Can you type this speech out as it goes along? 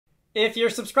If you're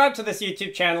subscribed to this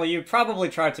YouTube channel, you probably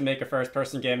tried to make a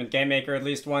first-person game in GameMaker at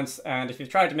least once, and if you've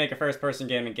tried to make a first-person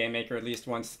game in GameMaker at least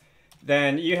once,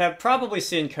 then you have probably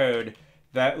seen code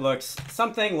that looks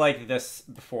something like this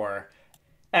before.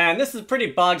 And this is pretty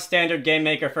bog-standard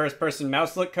GameMaker first-person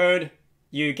mouse look code.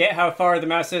 You get how far the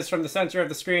mouse is from the center of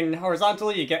the screen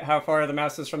horizontally, you get how far the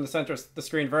mouse is from the center of the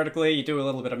screen vertically, you do a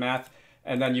little bit of math,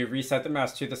 and then you reset the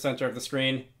mouse to the center of the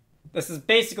screen. This is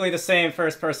basically the same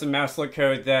first-person mouse look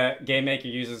code that GameMaker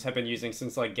users have been using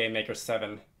since like GameMaker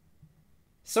 7.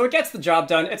 So it gets the job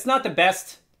done. It's not the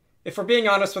best. If we're being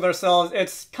honest with ourselves,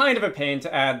 it's kind of a pain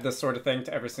to add this sort of thing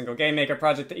to every single GameMaker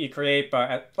project that you create,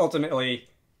 but ultimately,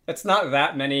 it's not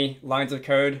that many lines of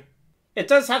code. It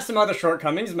does have some other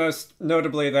shortcomings, most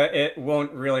notably that it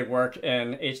won't really work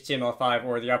in HTML5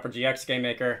 or the UpperGX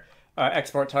GameMaker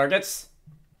export targets,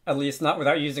 at least not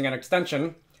without using an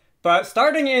extension. But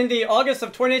starting in the August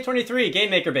of 2023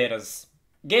 GameMaker betas,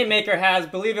 GameMaker has,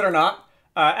 believe it or not,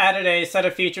 added a set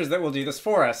of features that will do this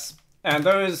for us. And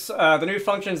those, the new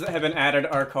functions that have been added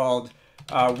are called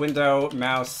window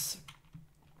mouse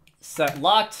set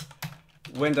locked,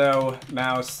 window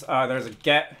mouse, there's a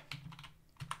get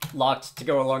locked to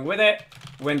go along with it,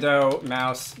 window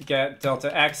mouse get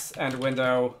delta X, and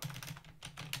window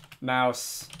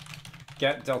mouse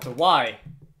get delta Y.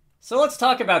 So let's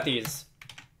talk about these.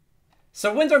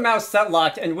 So window mouse set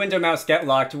locked and window mouse get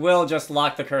locked will just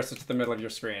lock the cursor to the middle of your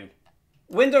screen.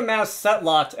 Window mouse set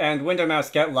locked and window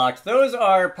mouse get locked, those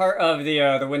are part of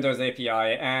the Windows API,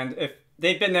 and if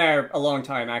they've been there a long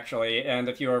time actually, and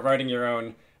if you are writing your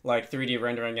own like 3D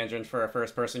rendering engine for a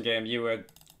first-person game, you would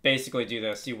basically do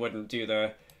this. You wouldn't do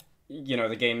the, the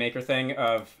GameMaker thing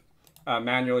of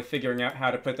manually figuring out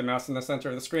how to put the mouse in the center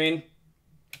of the screen.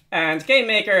 And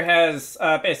GameMaker has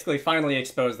basically finally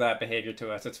exposed that behavior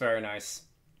to us. It's very nice.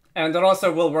 And it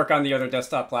also will work on the other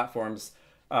desktop platforms,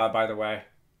 by the way.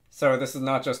 So this is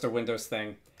not just a Windows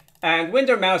thing. And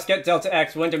window mouse get delta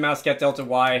X, window mouse get delta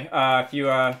Y. If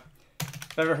you've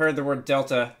ever heard the word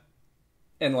delta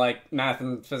in like math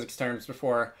and physics terms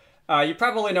before, you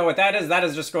probably know what that is. That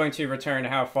is just going to return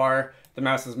how far the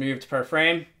mouse has moved per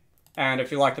frame. And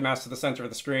if you lock the mouse to the center of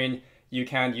the screen, you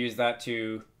can use that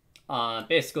to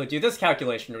basically do this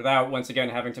calculation without, once again,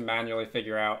 having to manually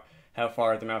figure out how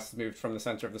far the mouse has moved from the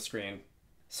center of the screen.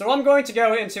 So I'm going to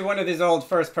go into one of these old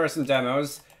first-person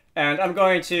demos, and I'm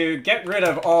going to get rid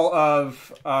of all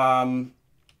of...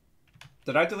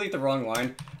 did I delete the wrong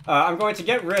line? I'm going to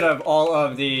get rid of all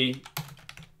of the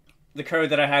code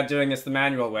that I had doing this the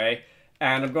manual way,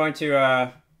 and I'm going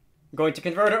to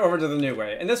convert it over to the new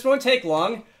way. And this won't take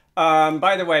long.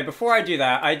 By the way, before I do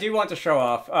that, I do want to show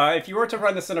off, if you were to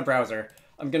run this in a browser,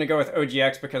 I'm going to go with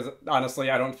OGX because, honestly,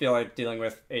 I don't feel like dealing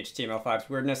with HTML5's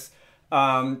weirdness.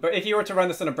 But if you were to run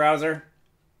this in a browser,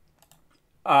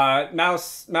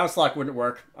 mouse lock wouldn't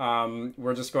work.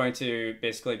 We're just going to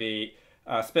basically be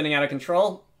spinning out of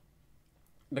control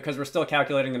because we're still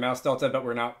calculating the mouse delta, but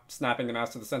we're not snapping the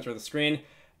mouse to the center of the screen.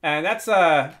 And that's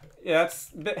a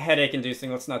bit headache-inducing.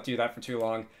 Let's not do that for too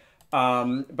long.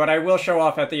 But I will show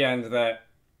off at the end that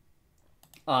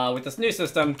with this new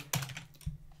system,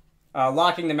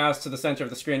 locking the mouse to the center of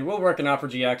the screen will work in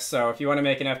UpperGX, so if you want to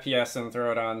make an FPS and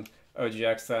throw it on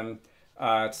OGX, then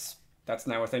that's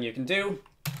now a thing you can do.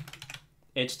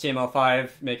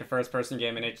 HTML5, make a first-person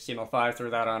game in HTML5, throw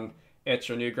that on itch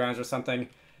or Newgrounds or something.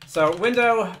 So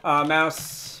window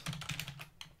mouse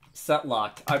set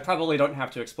locked. I probably don't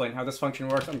have to explain how this function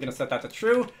works. I'm going to set that to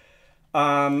true.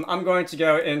 I'm going to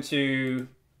go into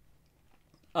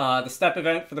the step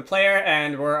event for the player,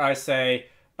 and where I say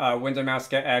window mouse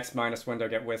get X minus window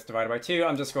get width divided by 2,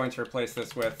 I'm just going to replace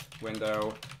this with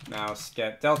window mouse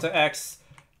get delta X,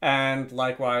 and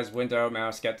likewise window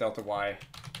mouse get delta Y.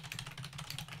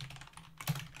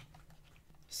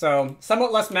 So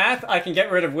somewhat less math. I can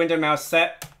get rid of window mouse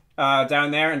set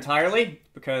down there entirely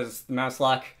because the mouse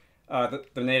lock, the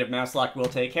native mouse lock will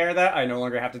take care of that. I no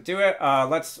longer have to do it.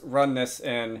 Let's run this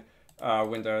in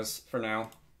Windows for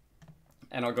now,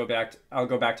 and I'll go back to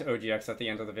OGX at the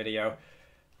end of the video.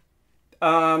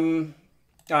 Oh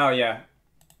yeah,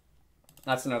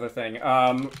 that's another thing.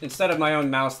 Instead of my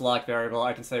own mouse lock variable,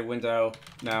 I can say window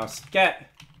mouse get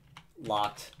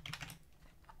locked.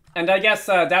 And I guess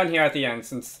down here at the end,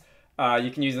 since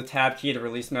you can use the tab key to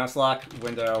release mouse lock,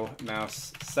 window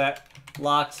mouse set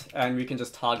locked, and we can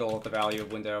just toggle the value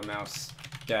of window mouse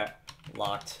get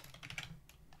locked.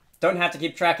 Don't have to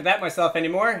keep track of that myself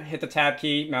anymore. Hit the tab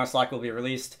key, mouse lock will be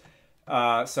released.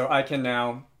 So I can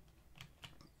now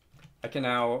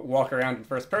walk around in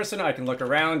first person. I can look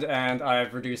around, and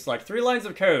I've reduced like 3 lines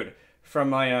of code from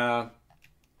my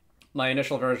my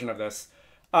initial version of this.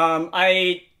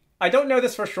 I I don't know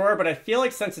this for sure, but I feel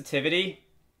like sensitivity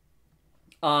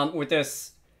with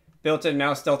this built-in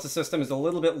mouse delta system is a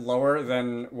little bit lower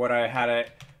than what I had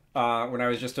it when I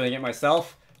was just doing it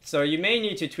myself. So you may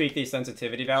need to tweak these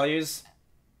sensitivity values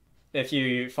if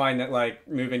you find that like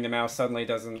moving the mouse suddenly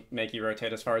doesn't make you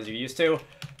rotate as far as you used to.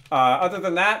 Other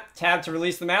than that, tab to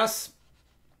release the mouse.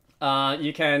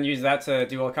 You can use that to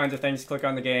do all kinds of things. Click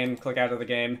on the game, click out of the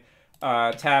game.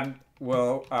 Tab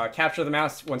will capture the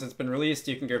mouse. Once it's been released,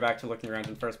 you can go back to looking around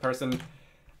in first person.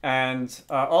 And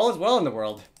all is well in the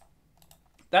world.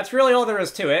 That's really all there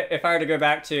is to it. If I were to go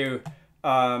back to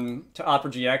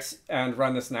Opera GX and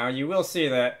run this now, you will see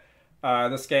that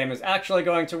this game is actually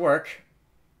going to work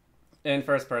in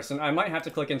first person. I might have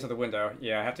to click into the window.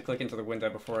 Yeah, I have to click into the window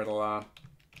before it'll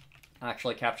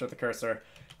actually capture the cursor.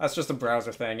 That's just a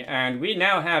browser thing. And we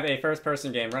now have a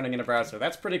first-person game running in a browser.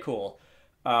 That's pretty cool.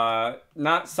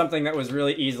 Not something that was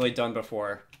really easily done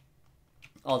before.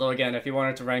 Although, again, if you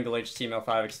wanted to wrangle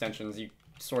HTML5 extensions, you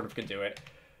sort of could do it.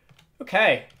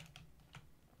 Okay.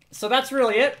 So that's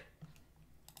really it.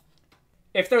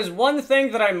 If there's one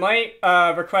thing that I might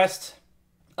request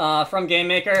from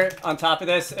GameMaker on top of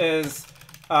this is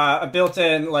a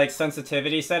built-in like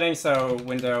sensitivity setting. So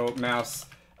window, mouse,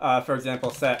 for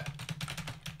example, set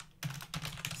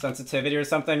sensitivity or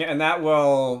something, and that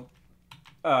will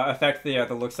affect the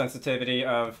look sensitivity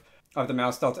of the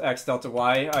mouse delta X, delta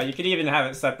Y. You could even have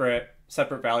it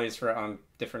separate values for it on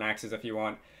different axes if you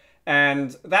want.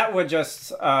 And that would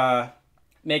just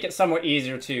make it somewhat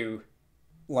easier to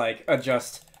like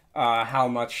adjust how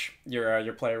much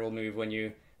your player will move when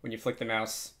you flick the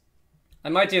mouse. I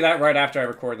might do that right after I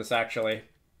record this, actually.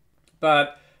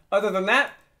 But other than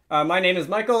that, my name is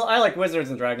Michael. I like wizards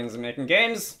and dragons and making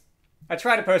games. I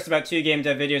try to post about 2 game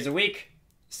dev videos a week.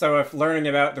 So if learning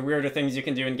about the weirder things you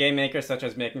can do in GameMaker, such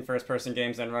as making first-person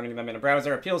games and running them in a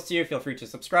browser, appeals to you, feel free to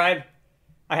subscribe.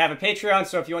 I have a Patreon,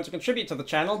 so if you want to contribute to the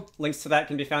channel, links to that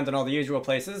can be found in all the usual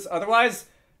places. Otherwise,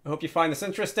 I hope you find this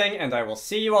interesting, and I will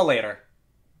see you all later.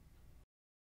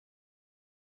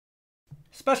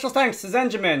 Special thanks to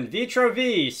Zenjamin,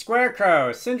 VitroV, Squarecrow,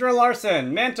 Syndra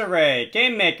Larson, Manta Ray,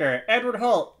 GameMaker, Edward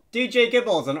Holt, DJ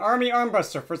Gibbles, and Army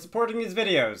Armbruster for supporting these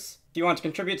videos. If you want to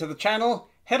contribute to the channel,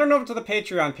 head on over to the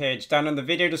Patreon page down in the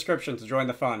video description to join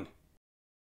the fun.